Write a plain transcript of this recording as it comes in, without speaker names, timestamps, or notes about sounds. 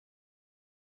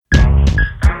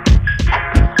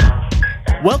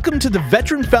Welcome to the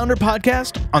Veteran Founder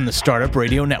Podcast on the Startup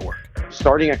Radio Network.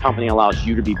 Starting a company allows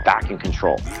you to be back in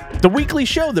control. The weekly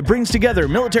show that brings together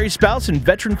military spouse and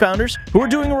veteran founders who are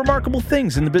doing remarkable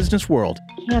things in the business world.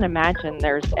 I can't imagine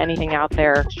there's anything out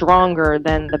there stronger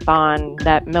than the bond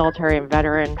that military and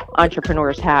veteran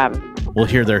entrepreneurs have. We'll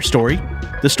hear their story,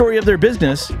 the story of their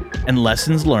business, and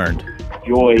lessons learned.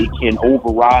 Joy can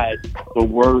override the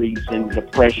worries and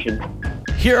depression.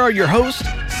 Here are your hosts,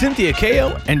 Cynthia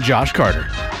Kao and Josh Carter.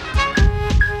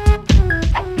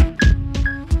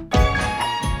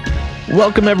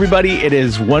 Welcome, everybody. It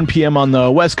is 1 p.m. on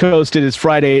the West Coast. It is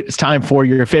Friday. It's time for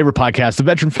your favorite podcast, the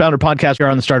Veteran Founder Podcast here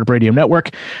on the Startup Radio Network.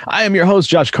 I am your host,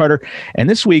 Josh Carter. And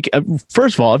this week,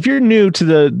 first of all, if you're new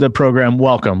to the program,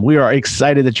 welcome. We are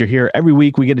excited that you're here. Every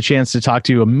week, we get a chance to talk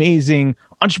to amazing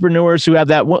entrepreneurs who have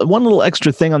that one little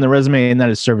extra thing on their resume, and that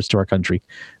is service to our country.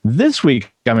 This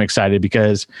week, I'm excited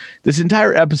because this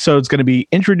entire episode is going to be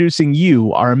introducing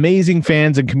you, our amazing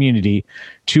fans and community,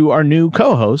 to our new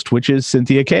co-host, which is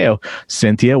Cynthia Kao.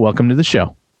 Cynthia, welcome to the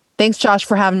show. Thanks, Josh,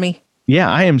 for having me. Yeah,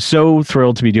 I am so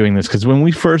thrilled to be doing this because when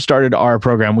we first started our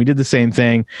program, we did the same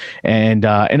thing. And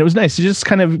it was nice to just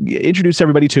kind of introduce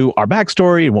everybody to our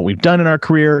backstory and what we've done in our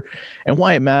career and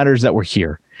why it matters that we're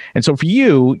here. And so for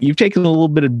you, you've taken a little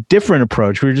bit of different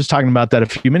approach. We were just talking about that a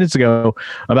few minutes ago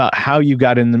about how you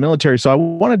got in the military. So I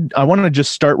want to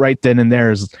just start right then and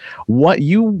there is what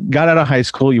you got out of high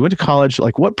school, you went to college,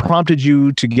 like what prompted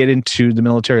you to get into the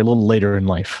military a little later in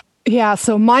life? Yeah,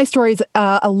 so my story is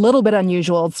a little bit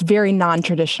unusual. It's very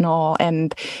non-traditional.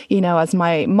 And, as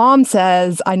my mom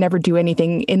says, I never do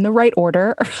anything in the right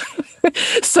order.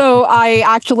 So I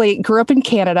actually grew up in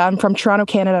Canada. I'm from Toronto,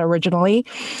 Canada originally.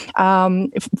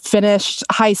 Finished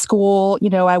high school.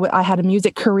 I had a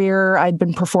music career. I'd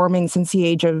been performing since the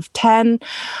age of 10.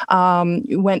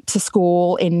 Went to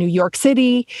school in New York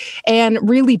City and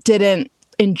really didn't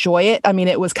enjoy it. I mean,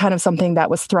 it was kind of something that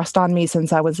was thrust on me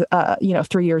since I was,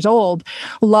 3 years old.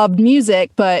 Loved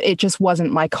music, but it just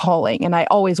wasn't my calling. And I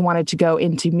always wanted to go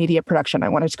into media production. I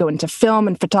wanted to go into film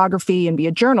and photography and be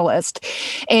a journalist.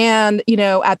 And,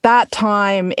 at that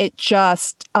time, it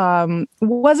just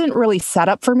wasn't really set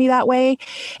up for me that way.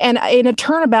 And in a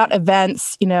turnabout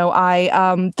events,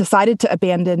 I decided to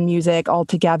abandon music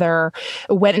altogether,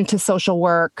 went into social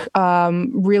work,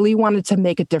 really wanted to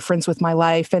make a difference with my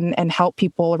life and help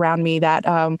people around me that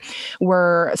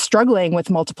were struggling with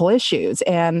multiple issues.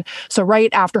 And so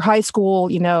right after high school,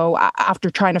 after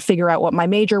trying to figure out what my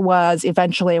major was,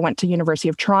 eventually I went to University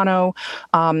of Toronto,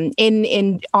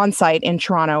 in on-site in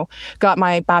Toronto, got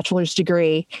my bachelor's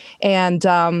degree. And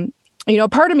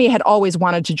part of me had always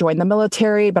wanted to join the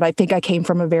military, but I think I came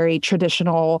from a very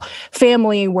traditional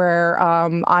family where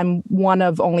I'm one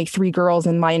of only 3 girls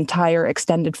in my entire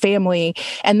extended family.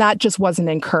 And that just wasn't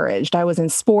encouraged. I was in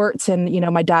sports and,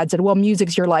 my dad said, well,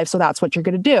 music's your life, so that's what you're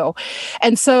going to do.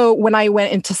 And so when I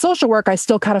went into social work, I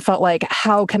still kind of felt like,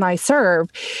 how can I serve?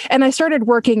 And I started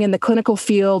working in the clinical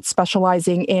field,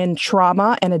 specializing in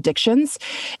trauma and addictions.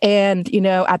 And,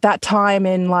 at that time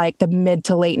in like the mid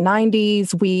to late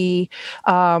 90s,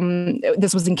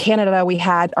 this was in Canada. We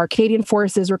had our Canadian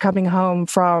forces were coming home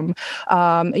from,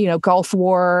 Gulf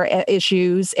War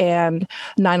issues, and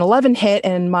 9/11 hit.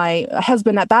 And my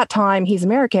husband at that time, he's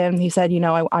American. He said,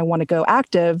 I want to go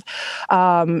active.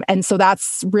 And so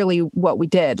that's really what we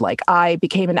did. Like I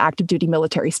became an active duty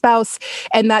military spouse,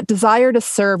 and that desire to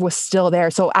serve was still there.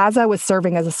 So as I was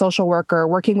serving as a social worker,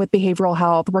 working with behavioral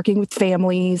health, working with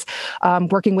families,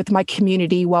 working with my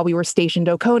community while we were stationed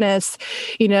Oconus,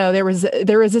 there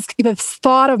was this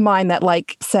thought of mine that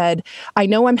said, I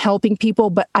know I'm helping people,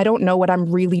 but I don't know what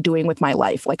I'm really doing with my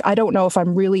life. Like, I don't know if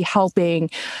I'm really helping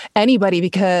anybody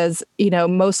because,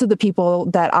 most of the people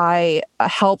that I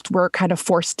helped were kind of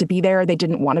forced to be there. They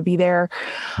didn't want to be there.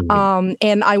 Mm-hmm.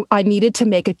 And I needed to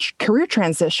make a career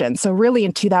transition. So really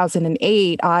in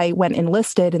 2008, I went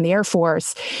enlisted in the Air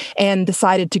Force and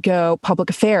decided to go public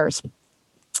affairs.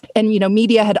 And,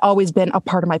 media had always been a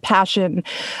part of my passion.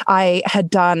 I had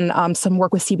done some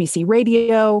work with CBC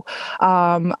Radio.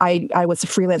 I was a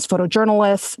freelance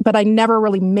photojournalist, but I never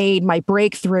really made my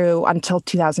breakthrough until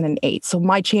 2008. So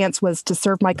my chance was to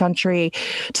serve my country,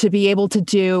 to be able to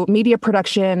do media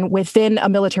production within a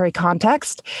military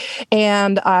context.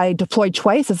 And I deployed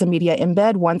twice as a media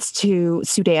embed, once to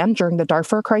Sudan during the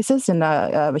Darfur crisis in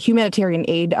a humanitarian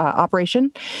aid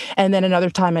operation, and then another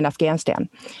time in Afghanistan.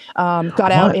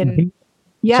 Got out in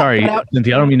Yeah. Sorry,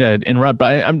 Cynthia, I don't mean to interrupt,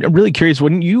 but I'm really curious.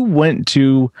 When you went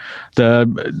to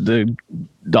the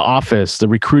office, the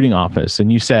recruiting office,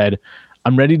 and you said,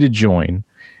 "I'm ready to join,"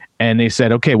 and they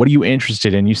said, okay, what are you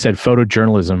interested in? You said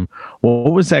photojournalism. Well,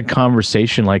 what was that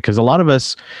conversation like? Because a lot of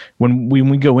us, when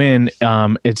we go in,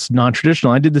 it's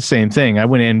non-traditional. I did the same thing. I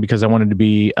went in because I wanted to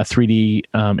be a 3D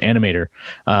animator.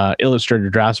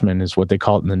 Illustrator draftsman is what they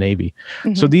call it in the Navy.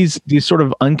 Mm-hmm. So these sort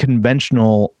of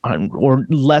unconventional or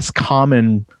less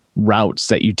common routes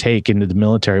that you take into the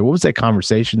military. What was that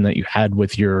conversation that you had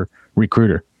with your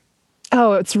recruiter?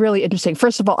 Oh, it's really interesting.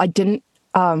 First of all, I didn't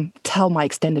tell my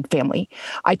extended family.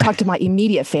 I talked to my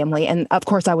immediate family. And of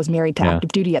course, I was married to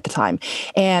active duty at the time,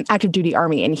 and active duty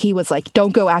Army. And he was like,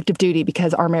 don't go active duty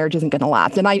because our marriage isn't going to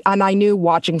last. And I knew,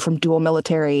 watching from dual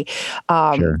military,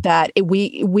 that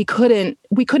we couldn't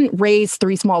raise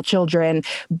 3 small children,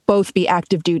 both be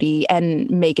active duty and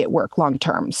make it work long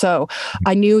term. So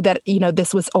I knew that,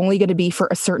 this was only going to be for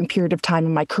a certain period of time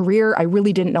in my career. I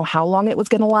really didn't know how long it was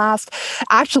going to last.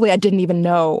 Actually, I didn't even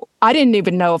know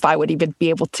if I would even be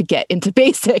able to get into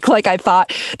basic. Like, I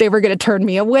thought they were going to turn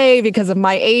me away because of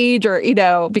my age, or,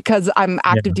 because I'm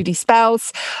active duty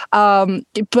spouse.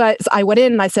 But I went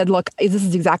in and I said, look, this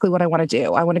is exactly what I want to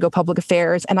do. I want to go public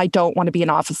affairs, and I don't want to be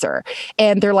an officer.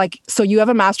 And they're like, so you have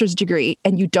a master's degree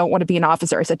and you don't want to be an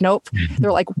officer? I said, nope.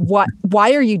 They're like, what?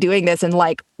 Why are you doing this? And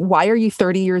like, why are you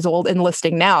 30 years old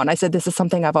enlisting now? And I said, this is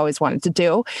something I've always wanted to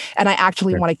do. And I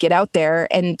actually want to get out there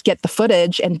and get the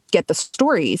footage and get the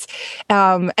stories.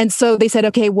 And so they said,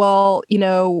 okay, well,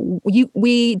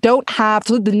 we don't have,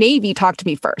 so the Navy talked to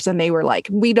me first, and they were like,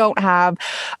 we don't have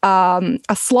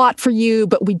a slot for you,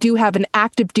 but we do have an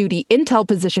active duty intel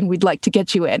position we'd like to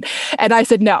get you in. And I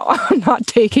said, no, I'm not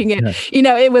taking it.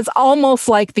 It was almost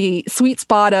like the sweet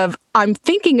spot of, I'm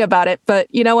thinking about it, but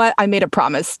you know what? I made a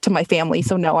promise to my family.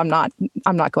 So no, I'm not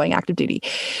going active duty.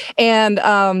 And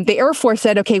the Air Force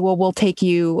said, okay, well, we'll take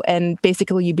you, and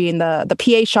basically you be in the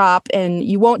PA shop, and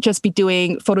you won't just be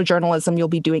doing photojournalism. You'll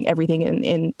be doing everything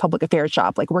in public affairs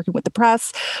shop, like working with the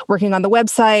press, working on the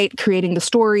website, creating the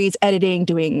stories, editing,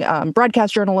 doing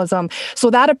broadcast journalism. So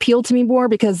that appealed to me more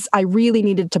because I really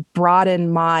needed to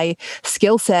broaden my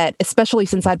skill set, especially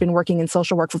since I'd been working in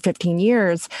social work for 15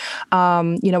 years.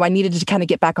 I needed to kind of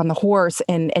get back on the horse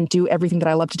and do everything that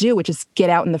I love to do, which is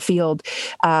get out in the field,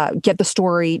 get the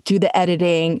story, do the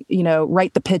editing,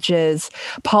 write the pitches,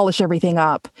 polish everything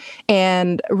up,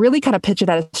 and really kind of pitch it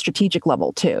at a strategic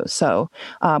level too. So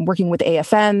working with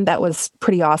AFN, that was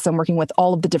pretty awesome. Working with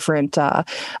all of the different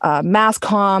mass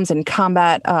comms and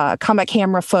combat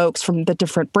camera folks from the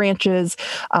different branches.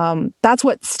 That's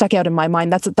what stuck out in my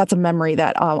mind. That's a memory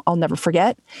that I'll never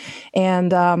forget.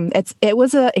 And it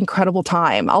was an incredible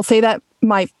time. I'll say that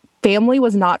my family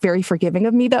was not very forgiving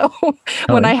of me, though,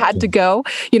 when I had to go,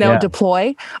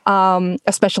 deploy,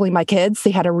 especially my kids.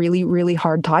 They had a really, really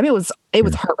hard time. It was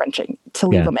heart-wrenching to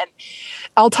leave them. And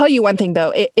I'll tell you one thing,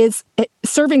 though,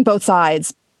 serving both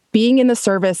sides, being in the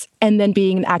service and then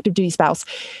being an active duty spouse.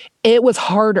 It was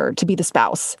harder to be the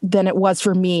spouse than it was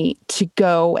for me to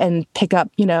go and pick up,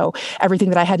 everything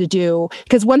that I had to do.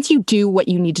 Because once you do what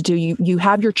you need to do, you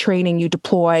have your training, you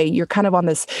deploy, you're kind of on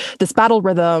this battle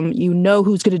rhythm,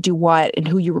 who's going to do what and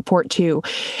who you report to.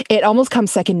 It almost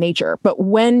comes second nature. But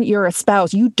when you're a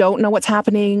spouse, you don't know what's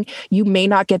happening. You may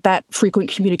not get that frequent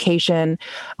communication.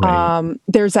 Right.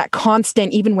 There's that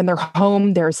constant, even when they're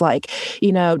home, there's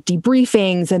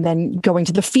debriefings, and then going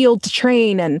to the field to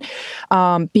train, and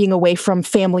being away from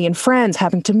family and friends,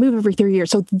 having to move every 3 years.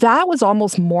 So that was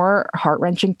almost more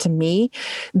heart-wrenching to me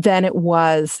than it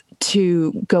was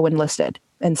to go enlisted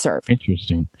and serve.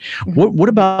 Interesting. Mm-hmm. What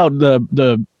about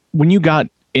the when you got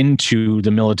into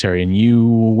the military and you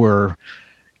were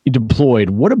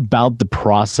deployed, what about the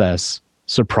process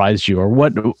surprised you, or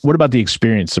what about the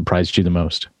experience surprised you the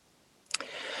most?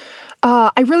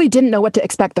 I really didn't know what to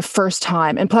expect the first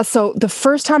time. And plus, so the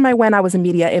first time I went, I was a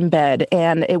media embed,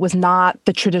 and it was not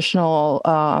the traditional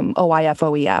OIF,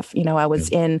 OEF. I was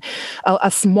in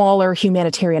a smaller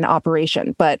humanitarian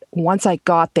operation. But once I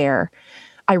got there,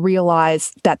 I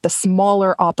realized that the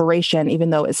smaller operation, even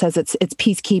though it says it's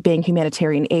peacekeeping,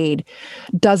 humanitarian aid,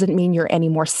 doesn't mean you're any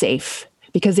more safe,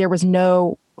 because there was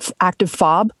no active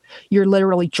fob. You're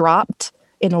literally dropped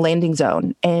in a landing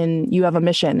zone, and you have a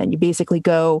mission, and you basically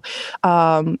go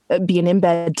be an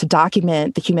embed to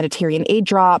document the humanitarian aid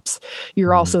drops.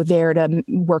 You're also there to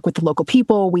work with the local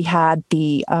people. We had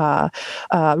the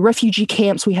refugee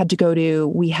camps we had to go to.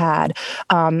 We had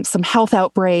some health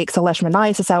outbreaks, a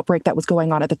leishmaniasis outbreak that was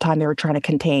going on at the time they were trying to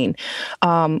contain.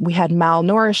 We had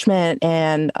malnourishment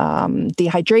and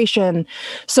dehydration.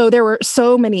 So there were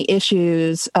so many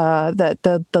issues that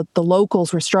the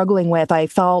locals were struggling with. I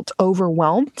felt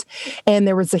overwhelmed. And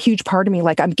there was a huge part of me,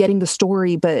 like, I'm getting the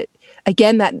story, but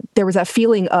again, that there was that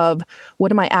feeling of,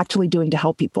 what am I actually doing to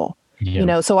help people?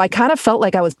 Yeah. So I kind of felt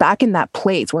like I was back in that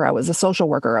place where I was a social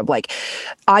worker of like,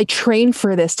 I trained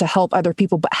for this to help other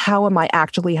people, but how am I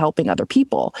actually helping other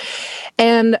people?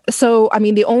 And so, I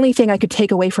mean, the only thing I could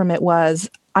take away from it was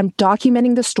I'm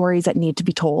documenting the stories that need to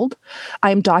be told.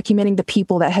 I'm documenting the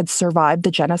people that had survived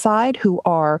the genocide who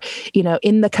are,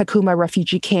 in the Kakuma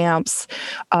refugee camps,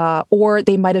 or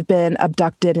they might have been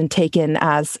abducted and taken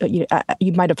as,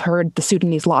 you might have heard the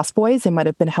Sudanese Lost Boys. They might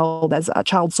have been held as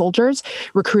child soldiers,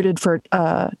 recruited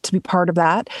to be part of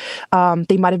that.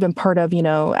 They might have been part of,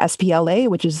 SPLA,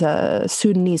 which is a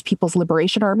Sudanese People's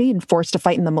Liberation Army, and forced to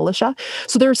fight in the militia.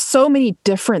 So there's so many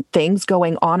different things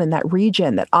going on in that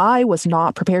region that I was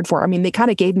not prepared for. I mean, they kind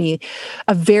of gave me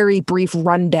a very brief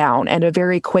rundown and a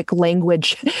very quick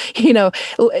language,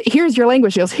 here's your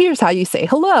language skills, here's how you say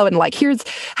hello, and like, here's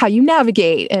how you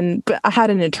navigate. And I had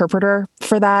an interpreter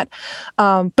for that.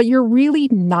 But you're really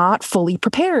not fully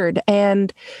prepared.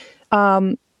 And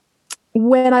when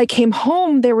I came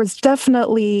home, there was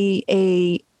definitely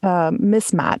a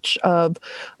mismatch of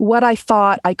what I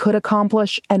thought I could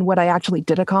accomplish and what I actually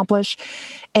did accomplish.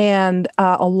 And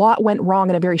a lot went wrong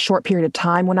in a very short period of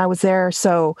time when I was there.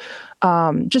 So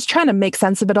just trying to make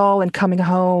sense of it all and coming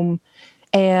home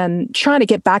and trying to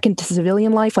get back into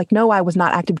civilian life. Like, no, I was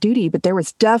not active duty, but there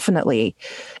was definitely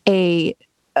a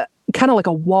kind of like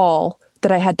a wall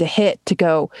that I had to hit to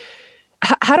go,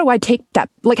 how do I take that?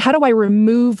 Like, how do I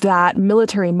remove that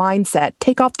military mindset,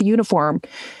 take off the uniform,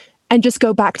 and just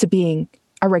go back to being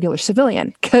a regular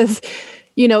civilian? Because,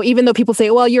 even though people say,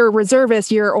 well, you're a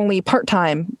reservist, you're only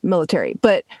part-time military.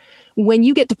 But when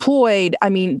you get deployed, I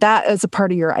mean, that is a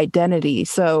part of your identity.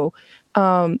 So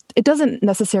it doesn't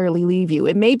necessarily leave you.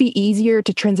 It may be easier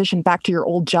to transition back to your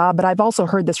old job, but I've also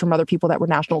heard this from other people that were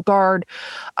National Guard,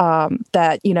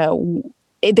 that,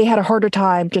 they had a harder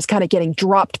time just kind of getting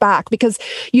dropped back because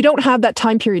you don't have that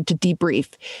time period to debrief.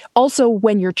 Also,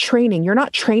 when you're training, you're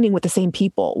not training with the same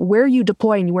people. Where you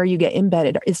deploy and where you get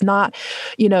embedded is not,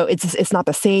 it's not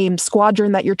the same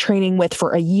squadron that you're training with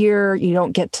for a year. You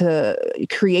don't get to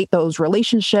create those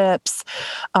relationships.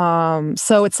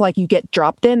 So it's like you get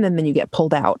dropped in and then you get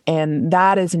pulled out. And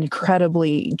that is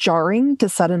incredibly jarring to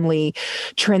suddenly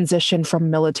transition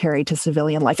from military to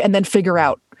civilian life and then figure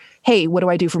out, hey, what do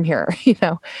I do from here?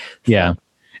 Yeah.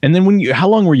 And then how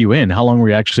long were you in? How long were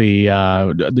you actually,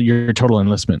 your total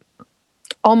enlistment?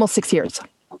 Almost 6 years.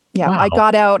 Yeah. Wow. I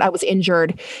got out, I was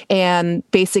injured, and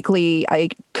basically I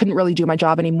couldn't really do my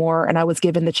job anymore. And I was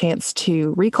given the chance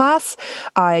to reclass.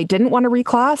 I didn't want to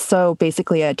reclass. So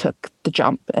basically I took the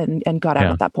jump and got out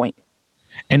at that point.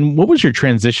 And what was your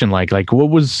transition like? Like,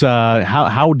 what was,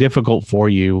 how difficult for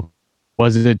you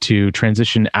was it to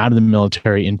transition out of the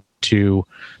military into,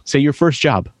 say, your first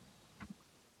job?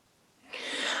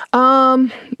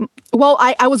 Well,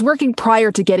 I was working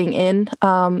prior to getting in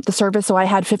the service, so I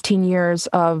had 15 years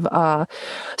of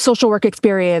social work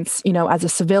experience. As a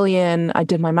civilian, I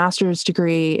did my master's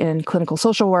degree in clinical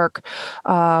social work,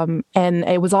 and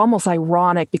it was almost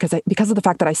ironic because of the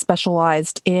fact that I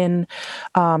specialized in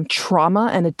trauma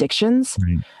and addictions.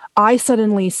 Right. I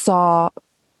suddenly saw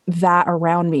that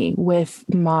around me with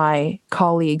my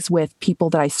colleagues, with people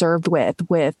that I served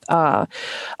with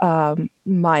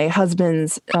my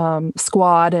husband's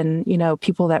squad, and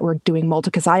people that were doing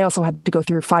because I also had to go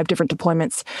through 5 different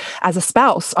deployments as a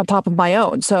spouse on top of my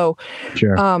own. So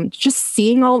sure. Just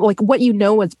seeing all like what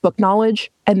as book knowledge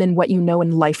and then what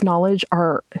in life knowledge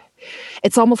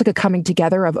it's almost like a coming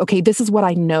together of, okay, this is what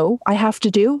I know I have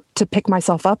to do to pick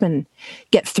myself up and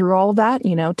get through all of that,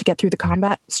 to get through the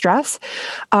combat stress.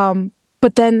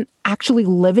 But then actually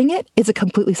living it is a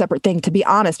completely separate thing, to be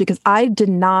honest, because I did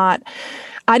not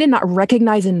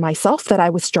recognize in myself that I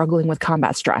was struggling with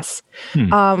combat stress.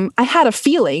 I had a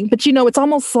feeling, but it's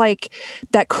almost like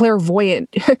that clairvoyant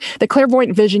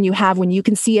vision you have when you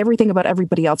can see everything about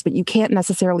everybody else, but you can't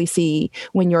necessarily see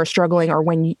when you're struggling or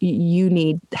when you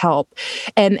need help.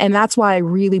 And that's why I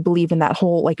really believe in that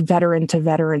whole like veteran to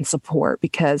veteran support,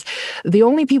 because the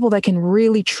only people that can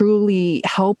really truly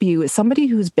help you is somebody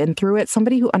who's been through it,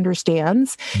 somebody who understands,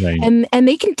 right. And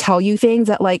they can tell you things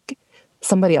that like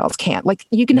somebody else can't. Like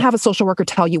you can have a social worker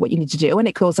tell you what you need to do and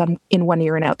it goes on in one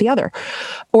ear and out the other,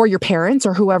 or your parents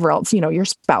or whoever else, your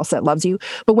spouse that loves you.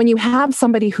 But when you have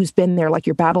somebody who's been there, like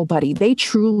your battle buddy, they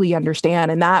truly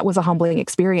understand. And that was a humbling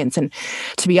experience. And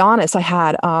to be honest, I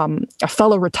had a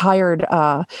fellow retired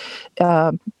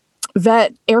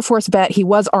vet, Air Force vet. He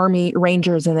was Army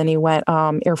Rangers and then he went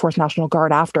Air Force National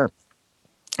Guard after.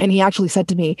 And he actually said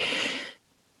to me,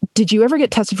 "Did you ever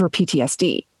get tested for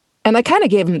PTSD?" And I kind of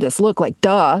gave him this look like,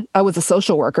 duh, I was a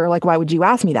social worker. Like, why would you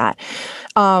ask me that?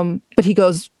 But he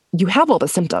goes, "You have all the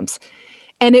symptoms."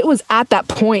 And it was at that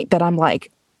point that I'm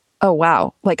like, oh,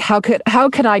 wow, like how could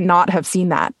I not have seen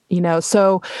that?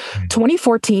 So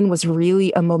 2014 was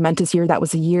really a momentous year. That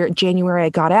was the year, January, I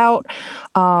got out.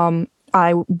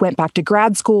 I went back to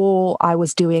grad school. I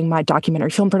was doing my documentary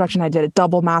film production. I did a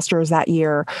double master's that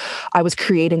year. I was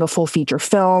creating a full feature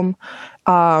film.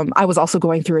 I was also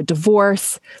going through a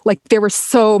divorce. Like, there were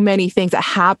so many things that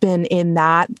happened in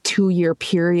that 2-year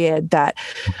period that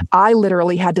I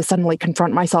literally had to suddenly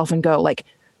confront myself and go, like,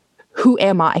 who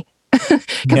am I?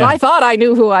 Because I thought I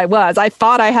knew who I was. I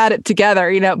thought I had it together,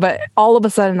 but all of a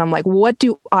sudden I'm like, what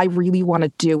do I really want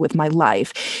to do with my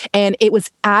life? And it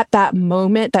was at that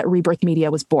moment that Rebirth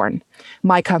Media was born,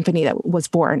 my company that was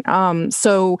born.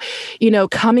 So,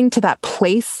 coming to that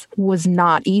place was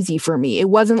not easy for me. It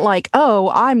wasn't like,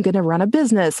 oh, I'm going to run a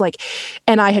business.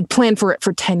 And I had planned for it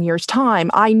for 10 years'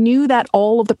 time. I knew that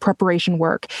all of the preparation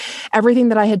work, everything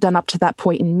that I had done up to that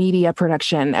point in media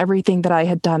production, everything that I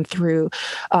had done through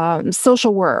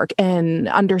social work and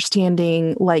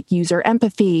understanding like user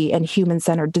empathy and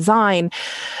human-centered design,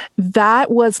 that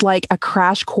was like a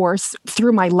crash course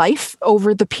through my life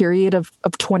over the period of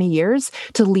 20 years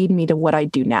to lead me to what I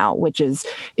do now, which is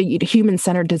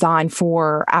human-centered design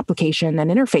for application and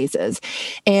interfaces.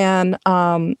 And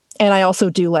I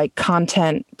also do like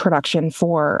content production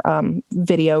for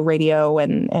video, radio,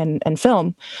 and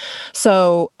film.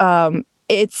 So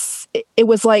it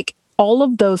was like all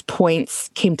of those points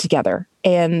came together.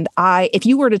 And if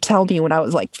you were to tell me when I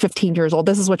was like 15 years old,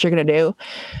 this is what you're going to do,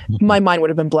 my mind would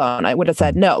have been blown. I would have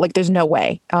said, no, like there's no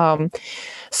way.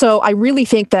 So I really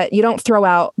think that you don't throw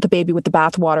out the baby with the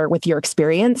bathwater with your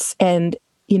experience. And,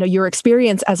 your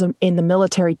experience in the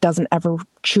military doesn't ever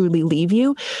truly leave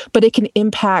you, but it can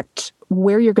impact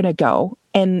where you're going to go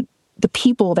and the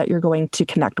people that you're going to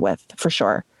connect with, for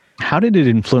sure. How did it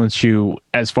influence you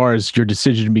as far as your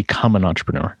decision to become an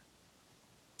entrepreneur?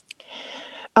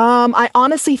 I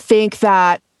honestly think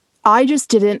that I just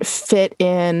didn't fit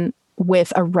in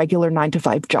with a regular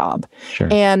 9-to-5 job. Sure.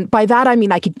 And by that, I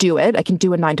mean, I could do it. I can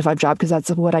do a 9-to-5 job because that's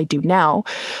what I do now.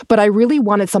 But I really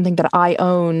wanted something that I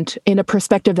owned in a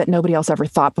perspective that nobody else ever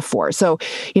thought before. So,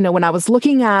 when I was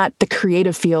looking at the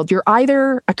creative field, you're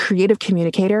either a creative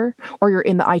communicator or you're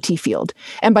in the IT field.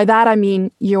 And by that, I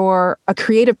mean, you're a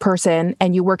creative person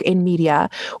and you work in media,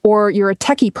 or you're a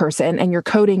techie person and you're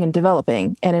coding and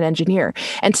developing and an engineer.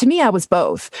 And to me, I was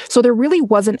both. So there really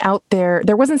wasn't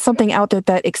something out there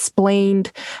that explained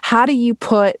how do you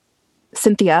put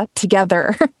Cynthia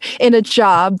together in a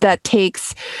job that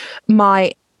takes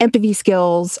my empathy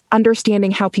skills,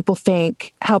 understanding how people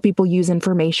think, how people use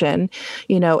information,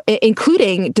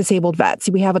 including disabled vets.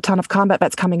 We have a ton of combat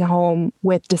vets coming home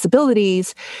with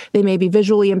disabilities. They may be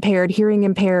visually impaired, hearing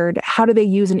impaired. How do they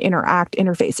use and interact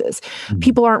interfaces? Mm-hmm.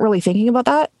 People aren't really thinking about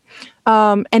that.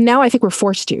 And now I think we're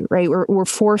forced to, right? We're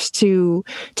forced to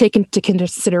take into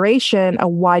consideration a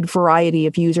wide variety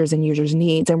of users and users'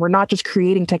 needs. And we're not just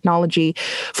creating technology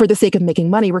for the sake of making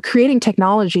money. We're creating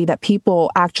technology that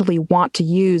people actually want to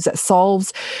use that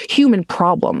solves human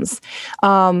problems.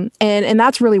 And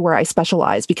that's really where I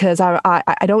specialize, because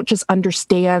I don't just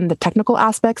understand the technical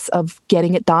aspects of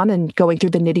getting it done and going through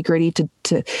the nitty-gritty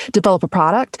to develop a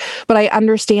product, but I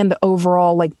understand the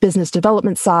overall like business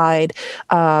development side.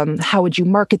 How would you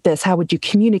market this? How would you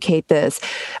communicate this?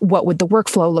 What would the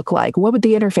workflow look like? What would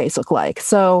the interface look like?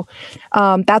 So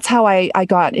that's how I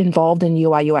got involved in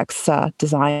UI UX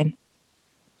design.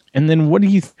 And then what do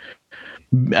you,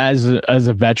 as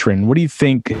a veteran, what do you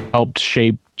think helped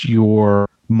shape your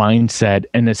mindset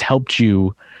and has helped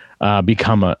you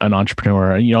become an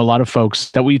entrepreneur? A lot of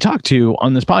folks that we talk to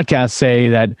on this podcast say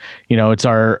that, it's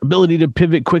our ability to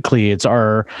pivot quickly. It's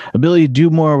our ability to do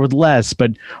more with less.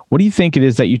 But what do you think it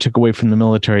is that you took away from the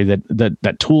military,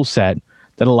 that tool set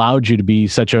that allowed you to be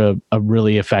such a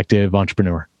really effective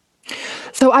entrepreneur?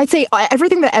 So I'd say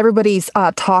everything that everybody's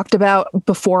talked about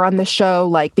before on this show,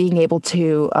 like being able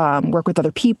to work with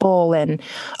other people and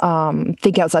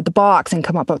think outside the box and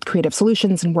come up with creative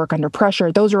solutions and work under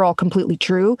pressure, those are all completely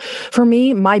true. For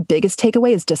me, my biggest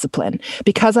takeaway is discipline.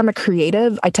 Because I'm a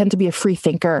creative, I tend to be a free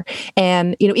thinker.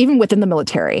 And, even within the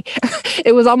military,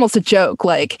 it was almost a joke.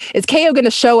 Like, is KO going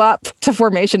to show up to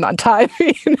formation on time?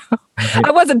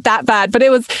 I wasn't that bad, but it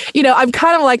was, I'm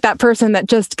kind of like that person that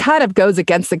just kind of goes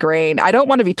against the grain. I don't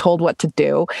want to be told what to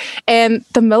do. And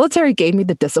the military gave me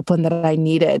the discipline that I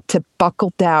needed to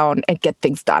buckle down and get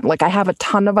things done. Like I have a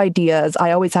ton of ideas. I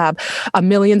always have a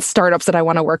million startups that I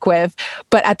want to work with.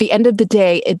 But at the end of the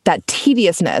day, that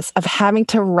tediousness of having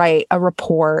to write a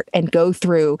report and go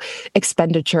through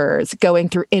expenditures, going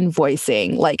through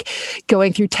invoicing, like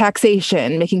going through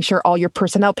taxation, making sure all your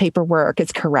personnel paperwork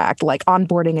is correct, like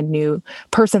onboarding a new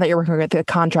person that you're working with, a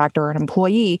contractor or an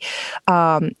employee,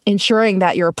 ensuring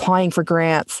that you're applying for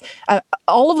grants.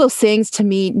 All of those things to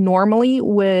me normally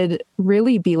would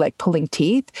really be like pulling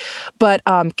teeth, but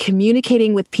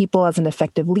communicating with people as an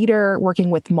effective leader, working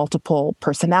with multiple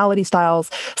personality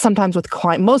styles, sometimes with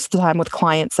most of the time with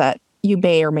clients that you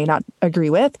may or may not agree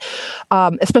with,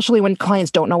 especially when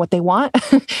clients don't know what they want.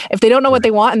 If they don't know what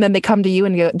they want and then they come to you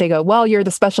and they go, well, you're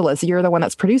the specialist, you're the one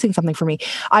that's producing something for me.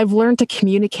 I've learned to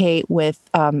communicate with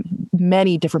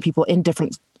many different people in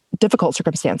difficult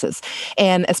circumstances.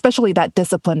 And especially that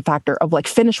discipline factor of like,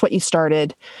 finish what you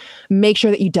started, make sure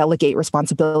that you delegate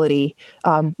responsibility,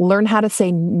 learn how to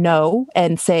say no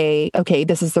and say, okay,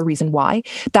 this is the reason why.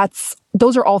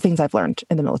 Those are all things I've learned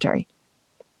in the military.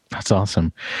 That's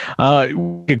awesome.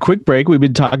 A quick break. We've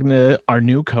been talking to our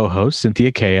new co-host, Cynthia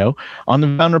Kao, on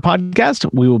the Founder Podcast.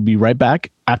 We will be right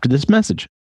back after this message.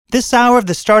 This hour of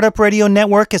the Startup Radio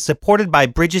Network is supported by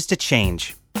Bridges to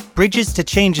Change. Bridges to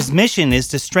Change's mission is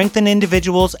to strengthen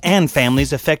individuals and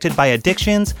families affected by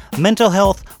addictions, mental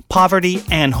health, poverty,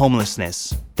 and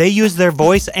homelessness. They use their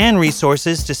voice and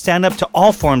resources to stand up to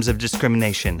all forms of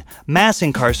discrimination, mass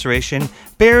incarceration,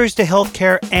 barriers to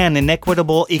healthcare, and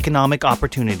inequitable economic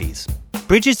opportunities.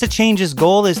 Bridges to Change's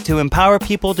goal is to empower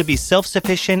people to be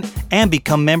self-sufficient and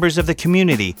become members of the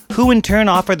community, who in turn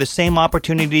offer the same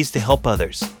opportunities to help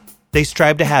others. They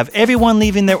strive to have everyone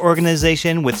leaving their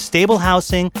organization with stable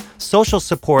housing, social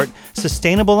support,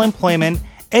 sustainable employment,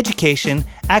 education,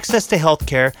 access to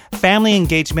healthcare, family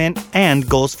engagement, and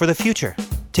goals for the future.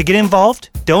 To get involved,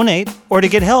 donate, or to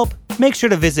get help, make sure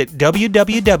to visit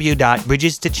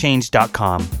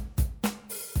www.bridgestochange.com.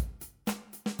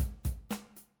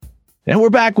 And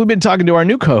we're back. We've been talking to our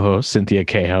new co-host, Cynthia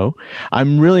Kao.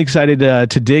 I'm really excited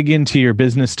to dig into your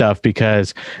business stuff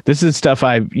because this is stuff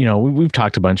we've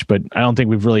talked a bunch, but I don't think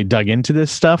we've really dug into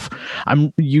this stuff.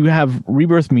 You have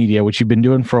Rebirth Media, which you've been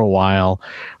doing for a while.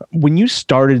 When you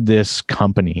started this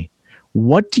company,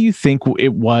 what do you think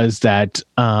it was that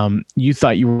you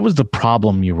thought what was the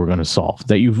problem you were going to solve,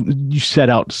 that you set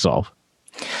out to solve?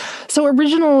 So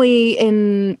originally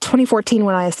in 2014,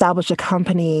 when I established a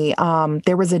company,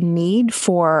 there was a need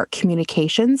for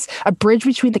communications, a bridge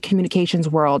between the communications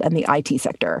world and the IT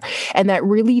sector. And that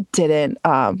really didn't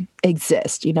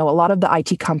exist. A lot of the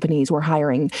IT companies were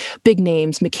hiring big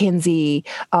names, McKinsey,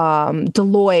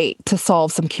 Deloitte, to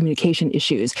solve some communication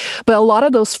issues. But a lot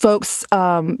of those folks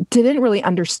didn't really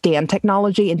understand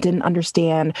technology and didn't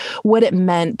understand what it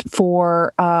meant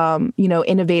for,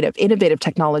 innovative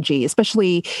technology,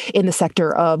 especially in the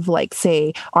sector of, like,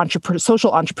 say,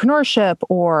 social entrepreneurship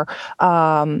or,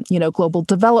 global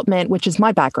development, which is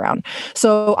my background.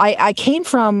 So I came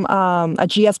from a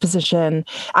GS position.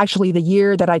 Actually, the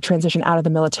year that I transitioned out of the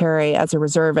military as a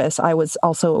reservist, I was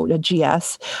also a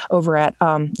GS over at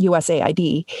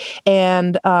USAID.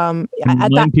 And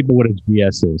people what a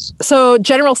GS is. So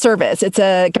general service. It's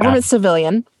a government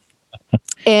civilian.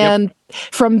 And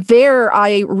from there,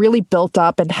 I really built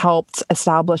up and helped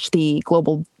establish the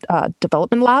Global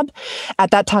Development Lab.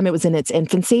 At that time, it was in its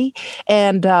infancy.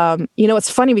 And, it's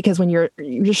funny because when you're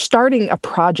starting a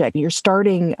project, you're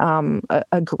starting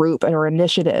a group or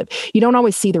initiative, you don't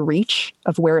always see the reach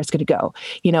of where it's going to go.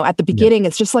 At the beginning,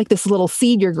 It's just like this little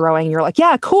seed you're growing. You're like,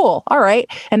 yeah, cool. All right.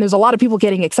 And there's a lot of people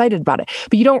getting excited about it,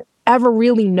 but you don't ever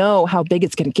really know how big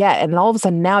it's going to get. And then all of a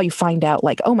sudden now you find out,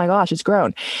 like, oh my gosh, it's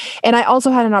grown. And I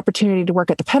also had an opportunity to work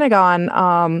at the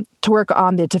Pentagon, to work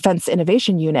on the Defense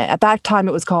Innovation Unit. At that time,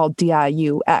 it was called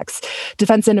DIUX,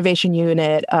 Defense Innovation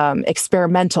Unit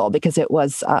Experimental, because it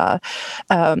was a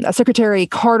Secretary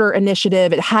Carter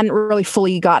initiative. It hadn't really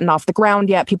fully gotten off the ground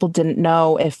yet. People didn't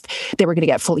know if they were going to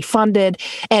get fully funded.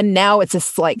 And now it's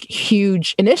this like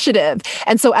huge initiative.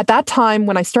 And so at that time,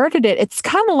 when I started it, it's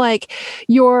kind of like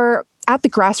you're at the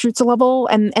grassroots level.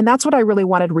 And that's what I really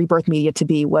wanted Rebirth Media to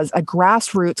be, was a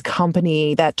grassroots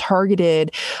company that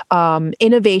targeted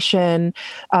innovation,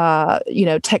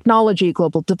 technology,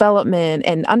 global development,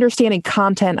 and understanding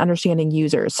content, understanding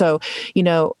users. So,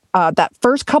 that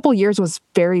first couple years was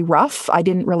very rough. I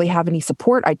didn't really have any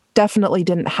support. I definitely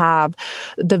didn't have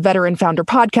the Veteran Founder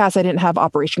Podcast. I didn't have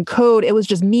Operation Code. It was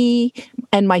just me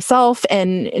and myself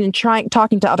and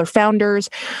talking to other founders.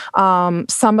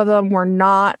 Some of them were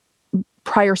not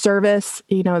prior service,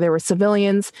 there were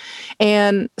civilians.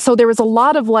 And so there was a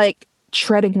lot of like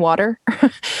treading water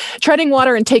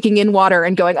and taking in water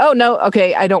and going, oh no,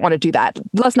 okay, I don't want to do that.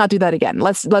 Let's not do that again.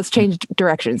 Let's change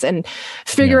directions, and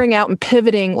figuring out and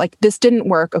pivoting, like, this didn't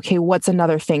work. Okay, what's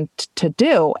another thing to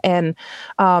do? And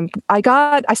I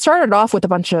started off with a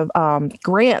bunch of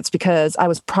grants because I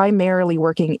was primarily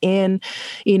working in,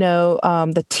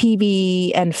 the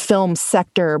TV and film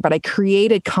sector, but I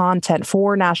created content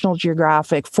for National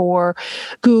Geographic, for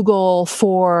Google,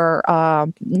 for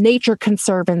Nature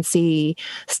Conservancy,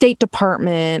 State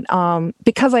Department,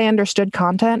 because I understood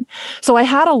content. So I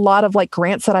had a lot of like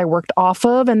grants that I worked off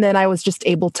of, and then I was just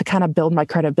able to kind of build my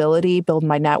credibility, build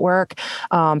my network.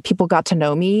 People got to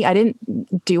know me. I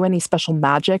didn't do any special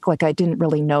magic. Like, I didn't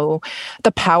really know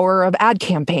the power of ad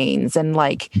campaigns and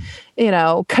like,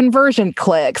 conversion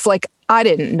clicks. Like, I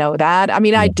didn't know that. I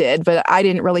mean, I did, but I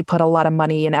didn't really put a lot of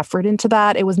money and effort into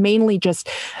that. It was mainly just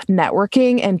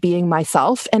networking and being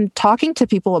myself and talking to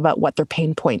people about what their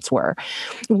pain points were.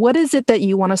 What is it that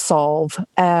you want to solve?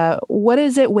 What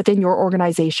is it within your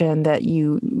organization that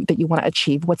you want to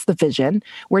achieve? What's the vision?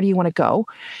 Where do you want to go?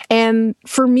 And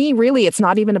for me, really, it's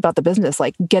not even about the business.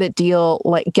 Like, get it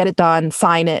done,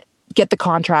 sign it, get the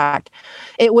contract.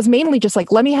 It was mainly just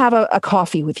like, let me have a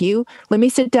coffee with you. Let me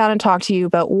sit down and talk to you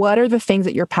about what are the things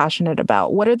that you're passionate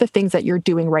about. What are the things that you're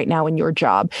doing right now in your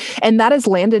job? And that has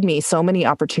landed me so many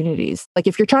opportunities. Like,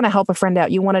 if you're trying to help a friend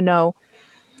out, you want to know,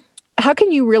 how can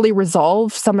you really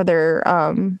resolve some of their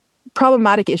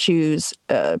problematic issues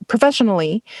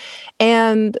professionally?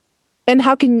 And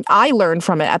how can I learn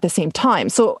from it at the same time?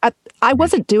 So I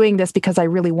wasn't doing this because I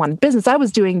really wanted business. I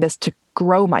was doing this to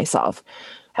grow myself.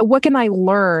 What can I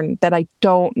learn that I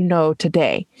don't know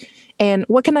today? And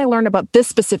what can I learn about this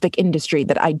specific industry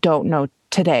that I don't know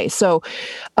today? So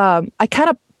I kind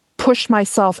of pushed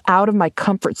myself out of my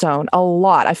comfort zone a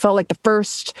lot. I felt like the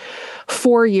first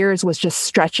 4 years was just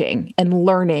stretching and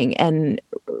learning and,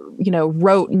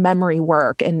 rote memory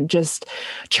work and just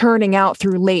churning out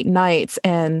through late nights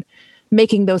and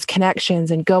making those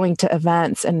connections and going to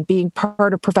events and being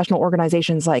part of professional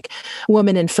organizations like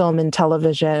Women in Film and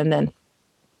Television, and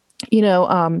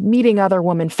meeting other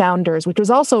women founders, which was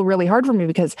also really hard for me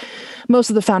because most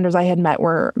of the founders I had met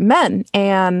were men,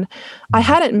 and I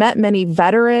hadn't met many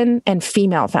veteran and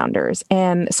female founders.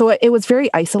 And so it was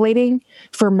very isolating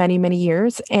for many, many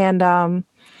years. And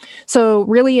so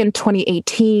really in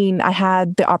 2018, I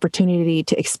had the opportunity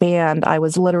to expand. I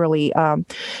was literally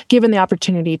given the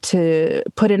opportunity to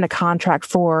put in a contract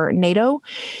for NATO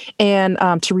and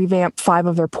to revamp 5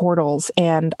 of their portals.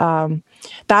 And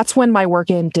that's when my work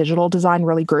in digital design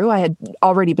really grew. I had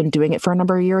already been doing it for a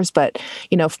number of years, but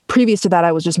previous to that,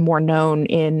 I was just more known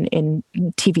in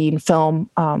TV and film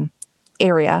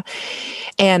area.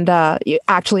 And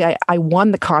actually, I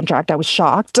won the contract. I was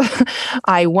shocked.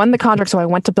 I won the contract. So I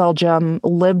went to Belgium,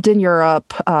 lived in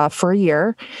Europe for a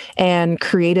year, and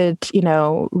created,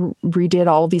 redid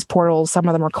all of these portals. Some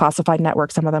of them were classified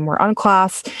networks, some of them were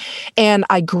unclass. And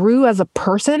I grew as a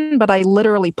person, but I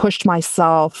literally pushed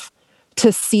myself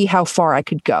to see how far I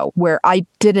could go, where I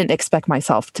didn't expect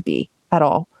myself to be at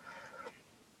all.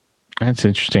 That's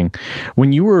interesting.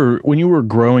 When you were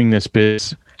growing this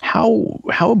business,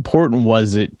 how important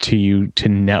was it to you to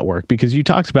network? Because you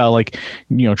talked about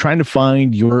trying to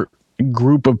find your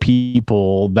group of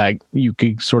people that you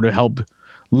could sort of help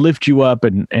lift you up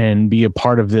and be a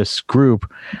part of this group.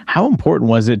 How important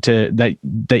was it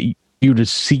to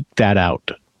seek that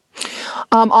out?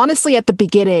 Honestly, at the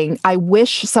beginning, I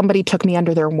wish somebody took me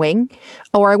under their wing,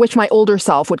 or I wish my older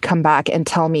self would come back and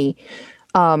tell me,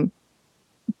 don't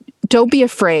be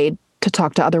afraid to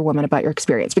talk to other women about your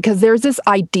experience, because there's this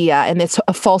idea, and it's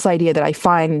a false idea that I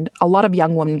find a lot of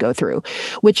young women go through,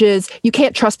 which is you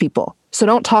can't trust people. So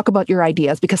don't talk about your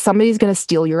ideas because somebody's going to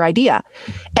steal your idea.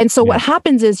 And so what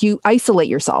happens is you isolate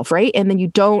yourself, right? And then you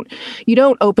don't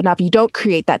open up, you don't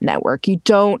create that network, you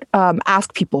don't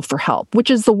ask people for help,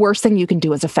 which is the worst thing you can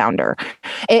do as a founder.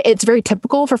 It's very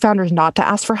typical for founders not to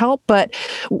ask for help. But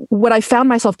what I found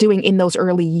myself doing in those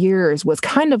early years was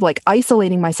kind of like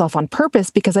isolating myself on purpose,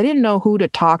 because I didn't know who to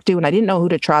talk to and I didn't know who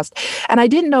to trust. And I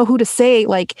didn't know who to say,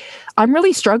 like, I'm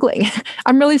really struggling.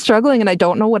 I'm really struggling and I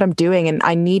don't know what I'm doing and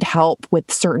I need help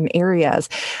with certain areas.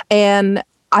 And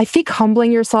I think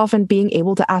humbling yourself and being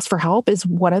able to ask for help is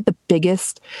one of the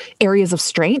biggest areas of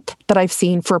strength that I've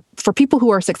seen for people who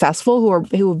are successful,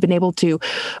 who have been able to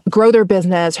grow their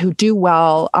business, who do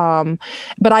well.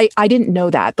 But I didn't know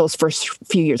that those first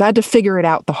few years. I had to figure it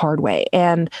out the hard way.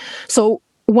 And so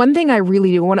one thing I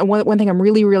really do, one thing I'm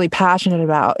really, really passionate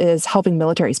about is helping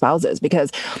military spouses,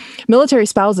 because military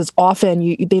spouses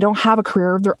often, they don't have a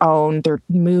career of their own. They're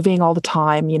moving all the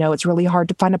time. It's really hard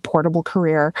to find a portable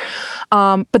career.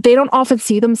 But they don't often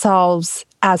see themselves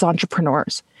as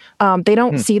entrepreneurs. They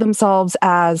don't see themselves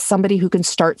as somebody who can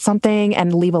start something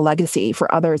and leave a legacy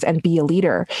for others and be a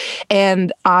leader.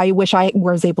 And I wish I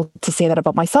was able to say that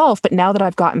about myself. But now that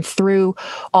I've gotten through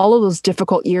all of those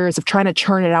difficult years of trying to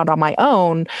churn it out on my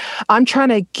own, I'm trying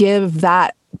to give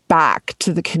that back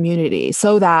to the community,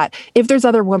 so that if there's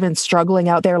other women struggling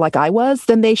out there like I was,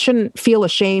 then they shouldn't feel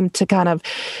ashamed to kind of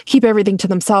keep everything to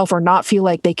themselves, or not feel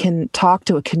like they can talk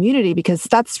to a community, because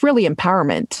that's really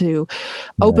empowerment to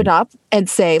open up and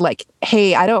say, like,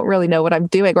 hey, I don't really know what I'm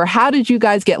doing, or how did you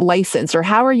guys get licensed, or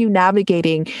how are you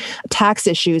navigating tax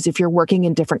issues if you're working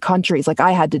in different countries like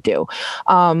I had to do?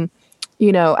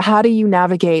 How do you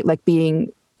navigate like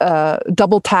being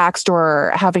double taxed,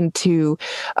 or having to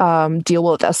deal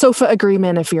with a SOFA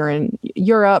agreement if you're in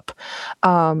Europe.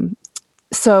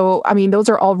 So, those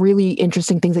are all really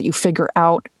interesting things that you figure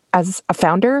out as a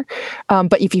founder.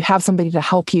 But if you have somebody to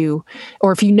help you,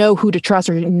 or if you know who to trust,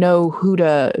 or you know who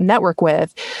to network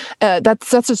with,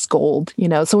 that's just gold,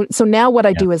 So now what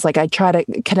I do is, like, I try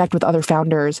to connect with other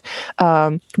founders.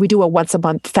 We do a once a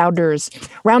month founders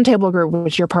roundtable group,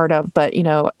 which you're part of, but,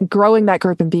 growing that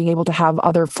group and being able to have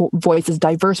other voices,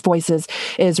 diverse voices,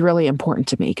 is really important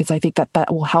to me, because I think that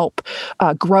will help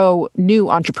grow new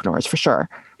entrepreneurs for sure.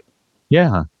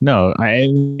 Yeah, no,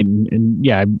 the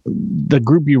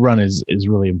group you run is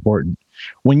really important.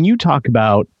 When you talk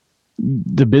about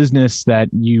the business that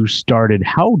you started,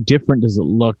 how different does it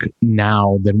look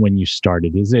now than when you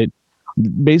started? Is it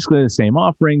basically the same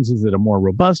offerings? Is it a more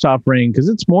robust offering? Because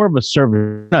it's more of a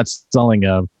service, not selling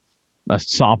a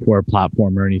software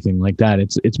platform or anything like that.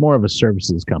 It's more of a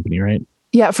services company, right?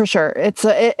 Yeah, for sure. It's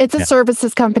a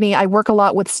services company. I work a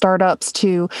lot with startups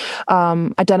to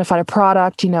identify a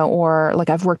product, or like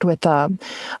I've worked with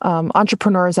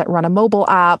entrepreneurs that run a mobile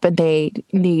app and they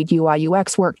need UI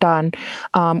UX work done,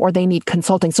 or they need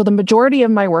consulting. So the majority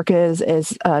of my work is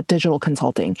digital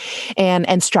consulting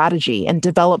and strategy and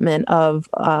development of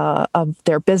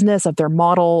their business, of their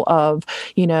model, of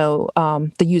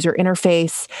the user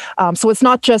interface. So it's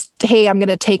not just, hey, I'm going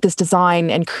to take this design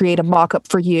and create a mock-up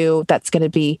for you that's going to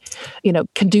be,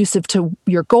 conducive to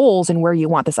your goals and where you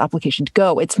want this application to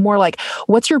go. It's more like,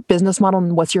 what's your business model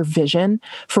and what's your vision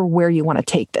for where you want to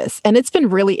take this? And it's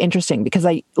been really interesting because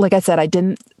like I said, I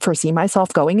didn't foresee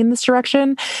myself going in this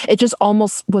direction. It just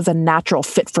almost was a natural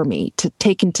fit for me to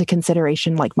take into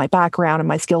consideration like my background and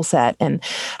my skill set and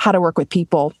how to work with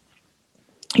people.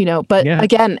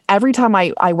 Again, every time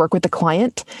I work with a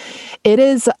client,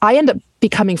 I end up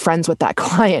becoming friends with that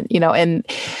client, and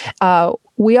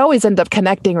we always end up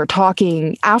connecting or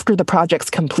talking after the project's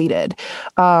completed.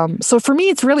 So for me,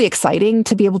 it's really exciting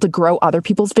to be able to grow other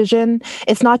people's vision.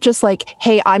 It's not just like,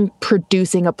 hey, I'm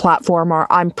producing a platform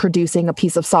or I'm producing a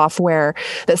piece of software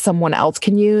that someone else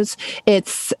can use. And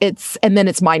then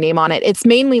it's my name on it. It's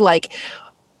mainly like,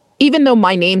 even though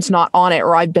my name's not on it,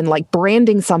 or I've been like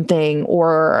branding something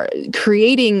or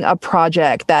creating a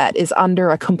project that is under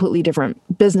a completely different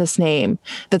business name,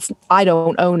 I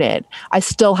don't own it, I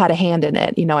still had a hand in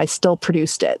it. I still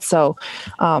produced it. So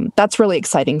that's really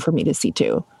exciting for me to see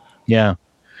too. Yeah.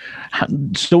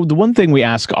 So the one thing we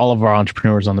ask all of our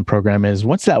entrepreneurs on the program is,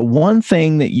 what's that one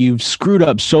thing that you've screwed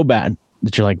up so bad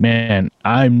that you're like, man,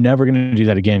 I'm never going to do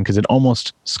that again because it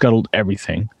almost scuttled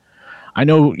everything? I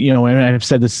know, and I've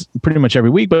said this pretty much every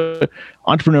week, but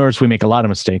entrepreneurs, we make a lot of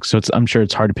mistakes. So I'm sure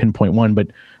it's hard to pinpoint one, but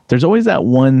there's always that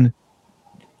one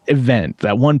event,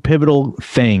 that one pivotal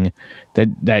thing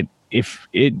that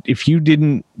if you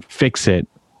didn't fix it,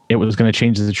 it was going to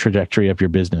change the trajectory of your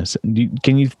business.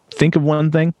 Can you think of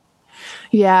one thing?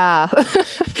 Yeah,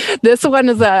 this one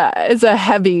is a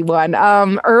heavy one.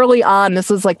 Early on, this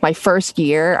was like my first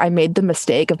year. I made the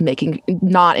mistake of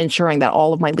not ensuring that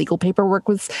all of my legal paperwork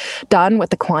was done with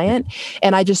the client,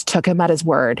 and I just took him at his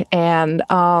word. And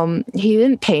he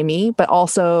didn't pay me, but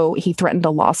also he threatened a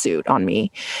lawsuit on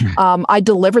me. I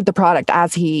delivered the product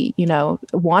as he,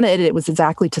 wanted. It was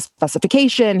exactly to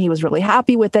specification. He was really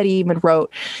happy with it. He even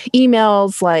wrote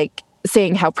emails like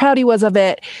saying how proud he was of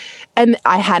it. And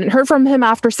I hadn't heard from him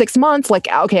after 6 months, like,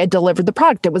 okay, I delivered the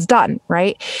product. It was done,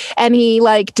 right? And he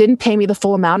didn't pay me the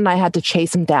full amount and I had to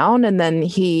chase him down. And then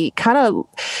he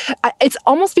it's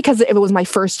almost because it was my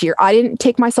first year. I didn't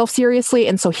take myself seriously.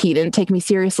 And so he didn't take me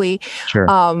seriously. Sure.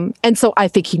 And so I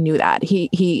think he knew that.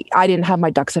 I didn't have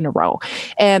my ducks in a row.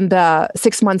 And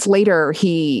 6 months later,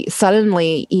 he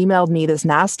suddenly emailed me this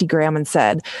nasty gram and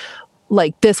said,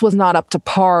 like this was not up to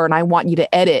par and I want you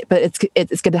to edit, but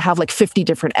it's going to have like 50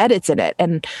 different edits in it.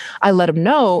 And I let him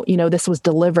know, this was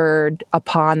delivered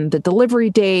upon the delivery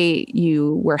date.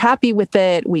 You were happy with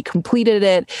it. We completed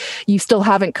it. You still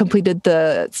haven't completed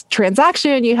the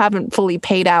transaction. You haven't fully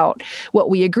paid out what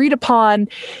we agreed upon.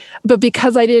 But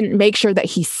because I didn't make sure that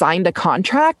he signed a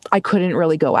contract, I couldn't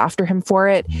really go after him for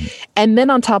it. And then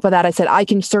on top of that, I said, I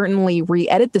can certainly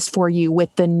re-edit this for you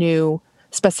with the new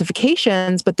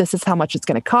specifications, but this is how much it's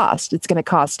going to cost. It's going to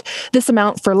cost this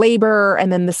amount for labor, and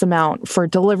then this amount for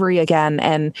delivery again,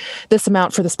 and this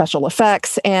amount for the special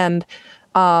effects. And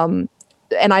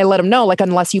I let him know, like,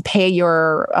 unless you pay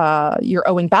your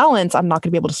owing balance, I'm not going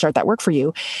to be able to start that work for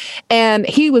you. And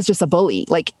he was just a bully.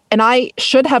 Like, and I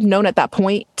should have known at that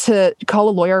point to call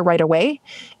a lawyer right away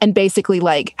and basically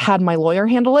like had my lawyer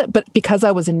handle it. But because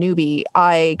I was a newbie,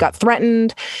 I got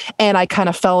threatened and I kind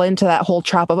of fell into that whole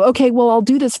trap of, okay, well, I'll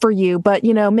do this for you, but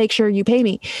make sure you pay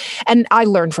me. And I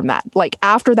learned from that. Like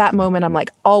after that moment, I'm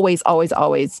like, always, always,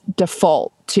 always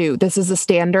default to, this is a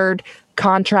standard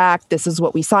contract. This is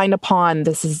what we signed upon.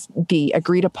 This is the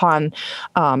agreed upon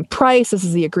price. This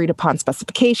is the agreed upon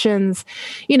specifications,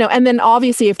 and then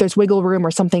obviously if there's wiggle room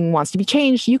or something wants to be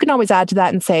changed, you can always add to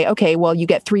that and say, okay, well, you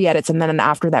get 3 edits. And then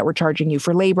after that, we're charging you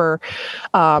for labor.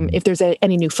 If there's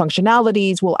any new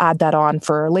functionalities, we'll add that on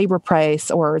for labor price,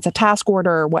 or it's a task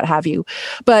order or what have you.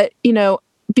 But,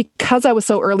 because I was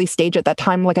so early stage at that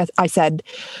time, like I said,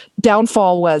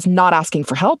 downfall was not asking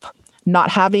for help,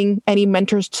 not having any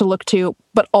mentors to look to,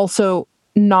 but also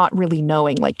not really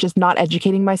knowing, like just not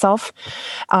educating myself.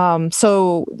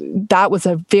 So that was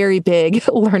a very big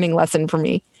learning lesson for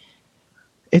me.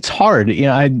 It's hard.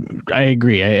 I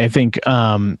agree. I think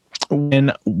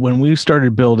when we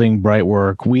started building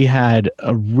Brightwork, we had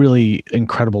a really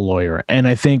incredible lawyer. And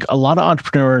I think a lot of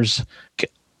entrepreneurs,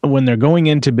 when they're going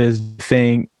into business,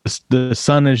 think the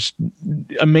sun is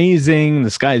amazing,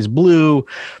 the sky is blue,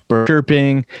 birds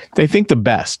chirping. They think the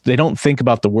best. They don't think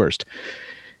about the worst.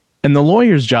 And the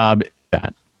lawyer's job is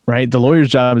that, right? The lawyer's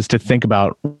job is to think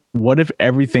about, what if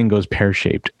everything goes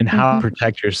pear-shaped, and how to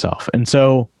protect yourself. And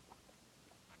so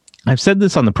I've said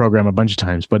this on the program a bunch of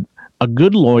times, but a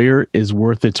good lawyer is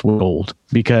worth its gold,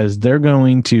 because they're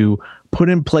going to put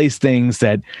in place things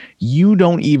that you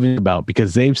don't even about,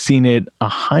 because they've seen it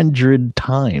 100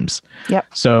 times. Yep.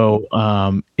 So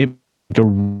it's a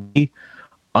really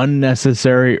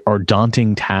unnecessary or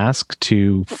daunting task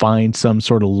to find some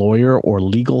sort of lawyer or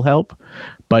legal help,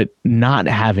 but not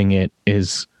having it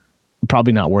is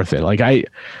probably not worth it. Like, I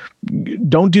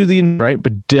don't do the right,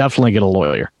 but definitely get a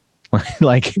lawyer.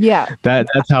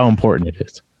 That's how important it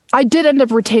is. I did end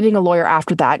up retaining a lawyer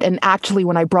after that. And actually,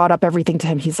 when I brought up everything to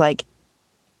him, he's like,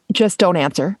 just don't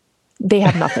answer. They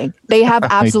have nothing. They have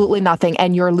absolutely nothing,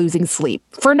 and you're losing sleep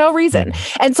for no reason.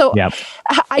 And so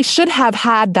I should have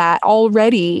had that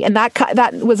already. And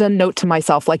that was a note to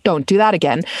myself, like, don't do that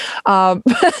again.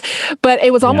 But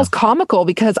it was almost comical,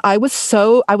 because I was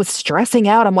stressing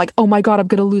out. I'm like, oh my God, I'm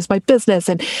going to lose my business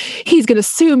and he's going to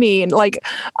sue me. And like,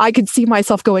 I could see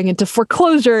myself going into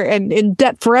foreclosure and in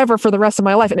debt forever for the rest of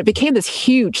my life. And it became this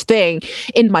huge thing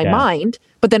in my mind.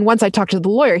 But then once I talked to the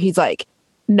lawyer, he's like,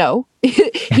 no,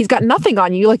 he's got nothing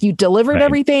on you. Like, you delivered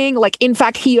everything. Like, in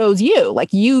fact, he owes you.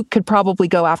 Like, you could probably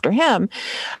go after him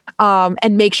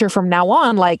and make sure from now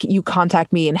on, like, you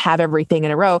contact me and have everything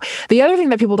in a row. The other thing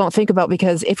that people don't think about,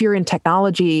 because if you're in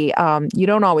technology, you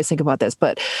don't always think about this,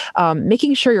 but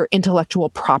making sure your intellectual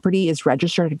property is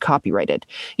registered and copyrighted.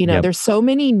 There's so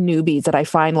many newbies that I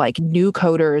find, like new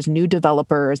coders, new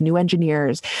developers, new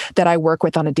engineers that I work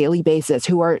with on a daily basis,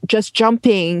 who are just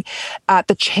jumping at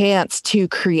the chance to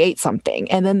create something.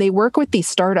 And then they work with these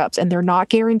startups and they're not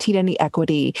guaranteed any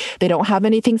equity. They don't have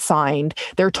anything signed.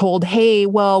 They're told, hey,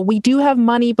 well, we do have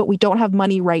money, but we don't have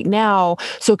money right now.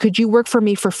 So could you work for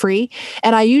me for free?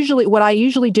 And what I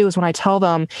usually do is, when I tell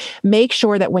them, make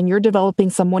sure that when you're developing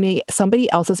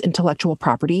somebody else's intellectual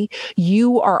property,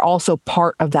 you are also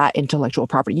part of that intellectual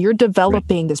property. You're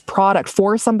developing this product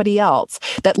for somebody else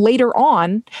that later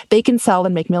on they can sell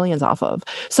and make millions off of.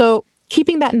 So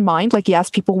keeping that in mind, like, yes,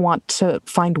 people want to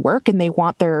find work and they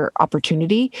want their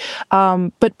opportunity,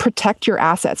 but protect your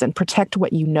assets and protect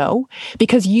what you know,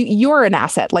 because you're an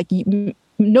asset. Like,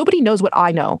 nobody knows what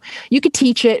I know. You could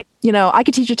teach it, I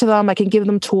could teach it to them. I can give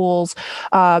them tools.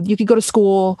 You could go to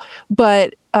school,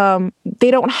 but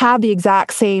they don't have the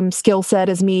exact same skill set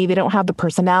as me. They don't have the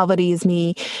personality as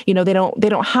me. They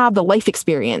don't have the life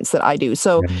experience that I do.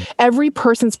 So every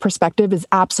person's perspective is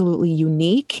absolutely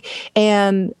unique,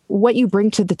 and what you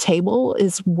bring to the table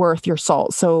is worth your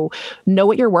salt. So know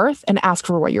what you're worth and ask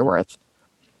for what you're worth.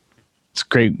 It's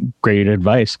great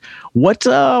advice. What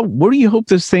do you hope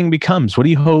this thing becomes? What do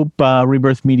you hope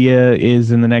Rebirth Media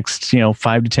is in the next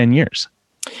 5 to 10 years?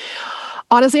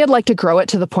 Honestly, I'd like to grow it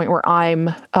to the point where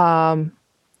I'm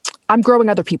growing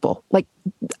other people. Like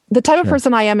the type of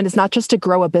person I am, and it's not just to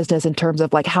grow a business in terms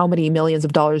of like how many millions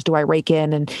of dollars do I rake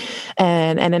in and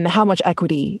then how much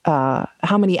equity,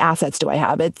 how many assets do I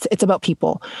have? It's about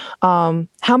people.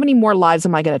 How many more lives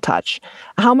am I going to touch?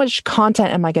 How much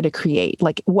content am I going to create?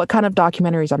 Like what kind of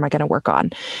documentaries am I going to work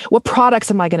on? What products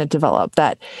am I going to develop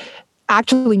that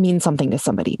actually mean something to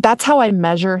somebody? That's how I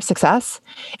measure success.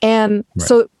 And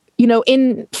so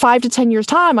in 5 to 10 years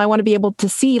time, I want to be able to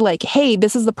see like, hey,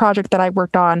 this is the project that I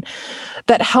worked on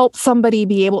that helped somebody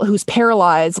who's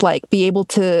paralyzed, like be able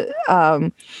to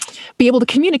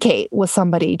communicate with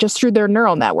somebody just through their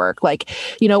neural network, like,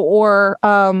 or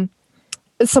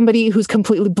somebody who's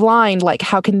completely blind, like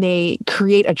how can they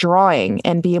create a drawing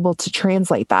and be able to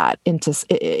translate that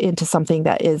into something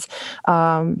that is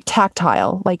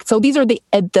tactile. Like, so these are the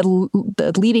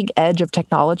leading edge of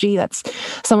technology. That's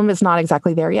some of it's not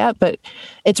exactly there yet, but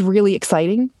it's really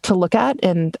exciting to look at.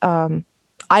 And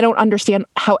I don't understand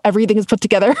how everything is put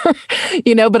together,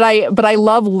 but I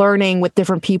love learning with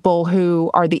different people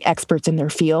who are the experts in their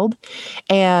field,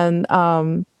 and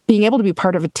being able to be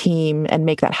part of a team and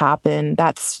make that happen,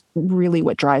 that's really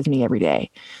what drives me every day.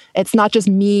 It's not just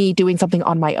me doing something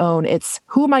on my own. It's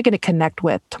who am I going to connect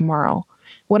with tomorrow?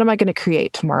 What am I going to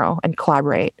create tomorrow and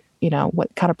collaborate?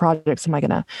 What kind of projects am I going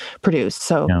to produce?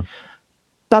 So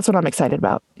that's what I'm excited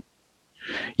about.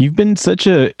 You've been such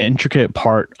an intricate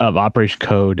part of Operation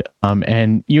Code,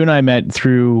 and you and I met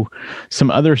through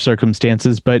some other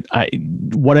circumstances, but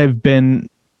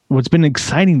what's been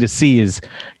exciting to see is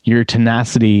your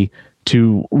tenacity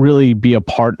to really be a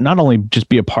part, not only just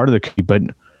be a part of the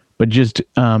community, but just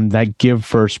that give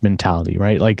first mentality,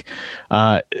 right? Like,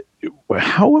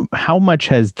 how much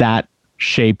has that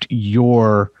shaped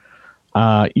your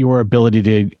ability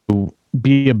to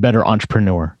be a better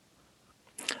entrepreneur?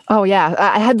 Oh yeah,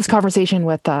 I had this conversation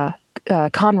with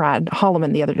Conrad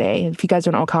Holloman the other day. If you guys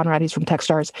don't know Conrad, he's from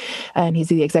Techstars, and he's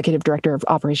the executive director of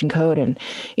Operation Code. And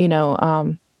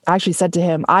I actually said to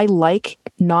him, I like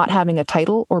not having a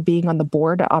title or being on the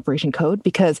board at Operation Code,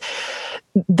 because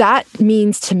that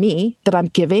means to me that I'm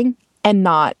giving and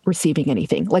not receiving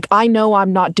anything. Like, I know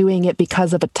I'm not doing it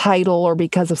because of a title or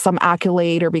because of some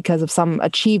accolade or because of some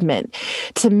achievement.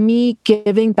 To me,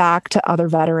 giving back to other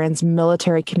veterans,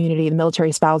 military community, the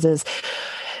military spouses,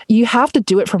 you have to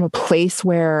do it from a place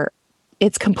where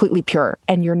it's completely pure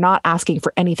and you're not asking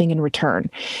for anything in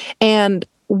return. And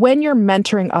when you're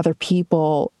mentoring other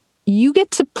people, you get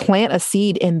to plant a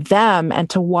seed in them and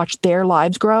to watch their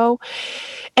lives grow.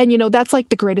 And, that's like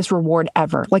the greatest reward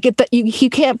ever. Like you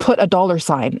can't put a dollar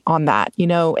sign on that,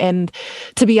 and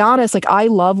to be honest, like I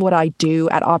love what I do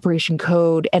at Operation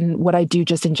Code and what I do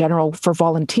just in general for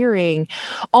volunteering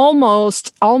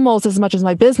almost as much as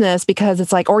my business, because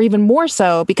it's like, or even more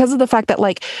so because of the fact that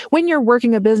like when you're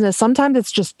working a business, sometimes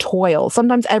it's just toil.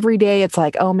 Sometimes every day it's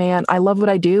like, oh man, I love what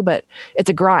I do, but it's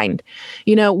a grind.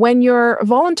 When you're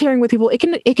volunteering with people, it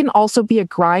can also be a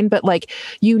grind, but like,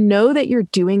 that you're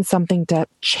doing something to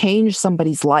change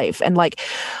somebody's life. And like,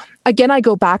 again, I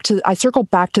circle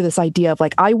back to this idea of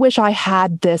like, I wish I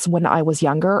had this when I was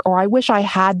younger, or I wish I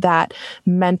had that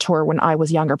mentor when I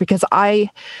was younger, because I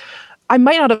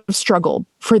might not have struggled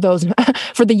for those,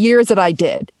 for the years that I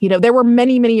did. There were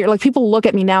many, many years, like people look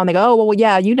at me now and they go, oh, well,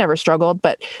 yeah, you never struggled,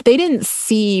 but they didn't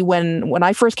see when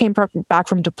I first came back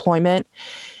from deployment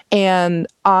and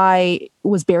I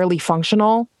was barely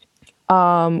functional,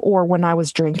 or when I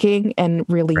was drinking and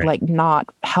really like not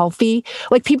healthy.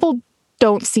 Like people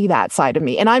don't see that side of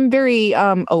me. And I'm very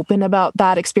open about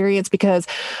that experience, because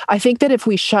I think that if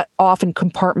we shut off and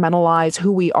compartmentalize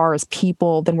who we are as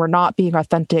people, then we're not being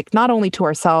authentic, not only to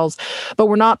ourselves, but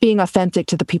we're not being authentic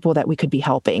to the people that we could be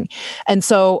helping. And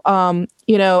so,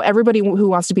 everybody who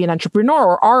wants to be an entrepreneur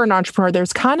or are an entrepreneur,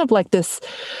 there's kind of like this,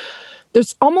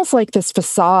 there's almost like this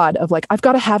facade of like, I've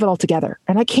got to have it all together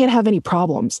and I can't have any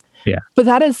problems. Yeah. But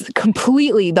that is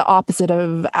completely the opposite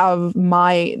of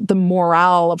the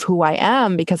morale of who I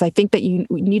am, because I think that you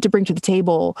need to bring to the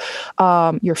table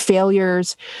your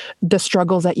failures, the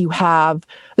struggles that you have,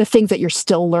 the things that you're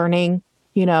still learning,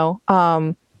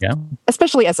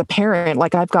 especially as a parent.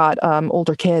 Like I've got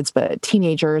older kids, but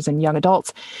teenagers and young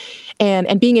adults,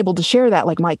 and being able to share that,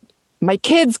 like my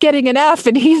kid's getting an F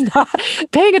and he's not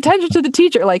paying attention to the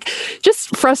teacher, like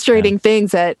just frustrating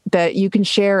things that you can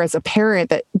share as a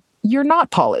parent, that you're not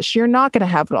polished. You're not going to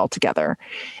have it all together.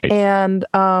 Right. And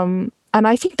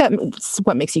I think that's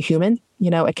what makes you human.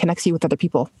 It connects you with other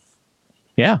people.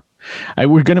 Yeah.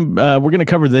 We're gonna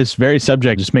cover this very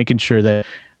subject, just making sure that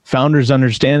founders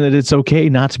understand that it's okay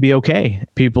not to be okay.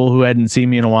 People who hadn't seen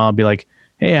me in a while be like,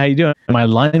 "Hey, how you doing?" My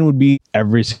line would be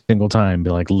every single time, be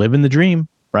like, "Living the dream,"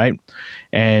 right?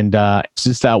 And it's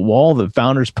just that wall that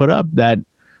founders put up that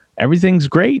everything's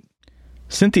great.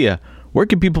 Cynthia, where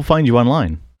can people find you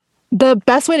online? The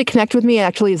best way to connect with me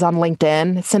actually is on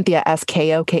LinkedIn, Cynthia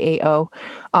Skokao.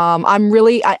 I'm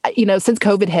really, since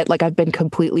COVID hit, like I've been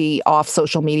completely off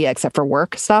social media except for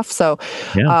work stuff. So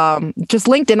just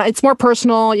LinkedIn, it's more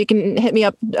personal. You can hit me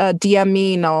up, DM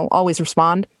me, and I'll always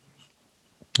respond.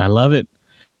 I love it.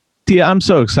 Tia, I'm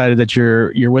so excited that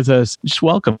you're with us. Just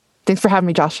welcome. Thanks for having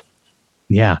me, Josh.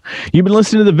 Yeah. You've been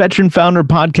listening to the Veteran Founder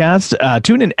Podcast.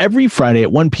 Tune in every Friday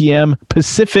at 1 p.m.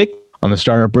 Pacific on the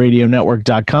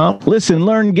StartupRadioNetwork.com. Listen,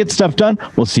 learn, get stuff done.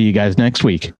 We'll see you guys next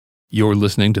week. You're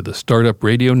listening to the Startup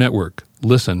Radio Network.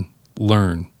 Listen,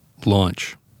 learn,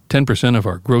 launch. 10% of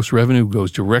our gross revenue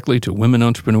goes directly to women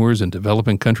entrepreneurs in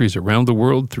developing countries around the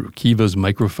world through Kiva's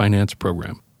microfinance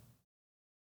program.